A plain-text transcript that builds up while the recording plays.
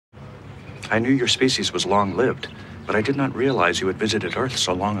I knew your species was long-lived, but I did not realize you had visited Earth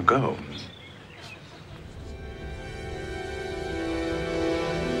so long ago.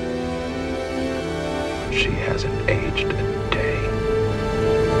 She hasn't aged a day.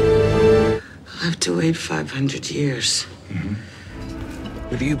 I'll have to wait 500 years.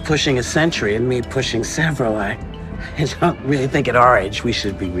 With you pushing a century and me pushing several, I don't really think at our age we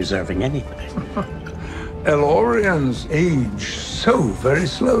should be reserving anything. Elorians age so very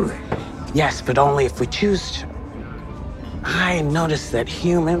slowly. Yes, but only if we choose to. I noticed that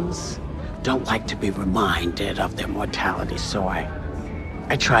humans don't like to be reminded of their mortality, so I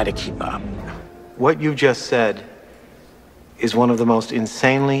try to keep up. What you just said is one of the most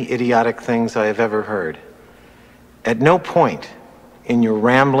insanely idiotic things I have ever heard. At no point in your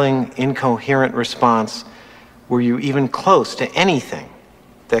rambling, incoherent response were you even close to anything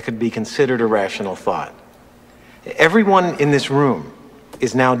that could be considered a rational thought. Everyone in this room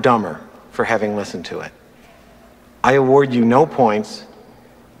is now dumber for having listened to it. I award you no points,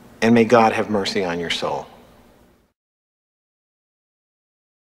 and may God have mercy on your soul.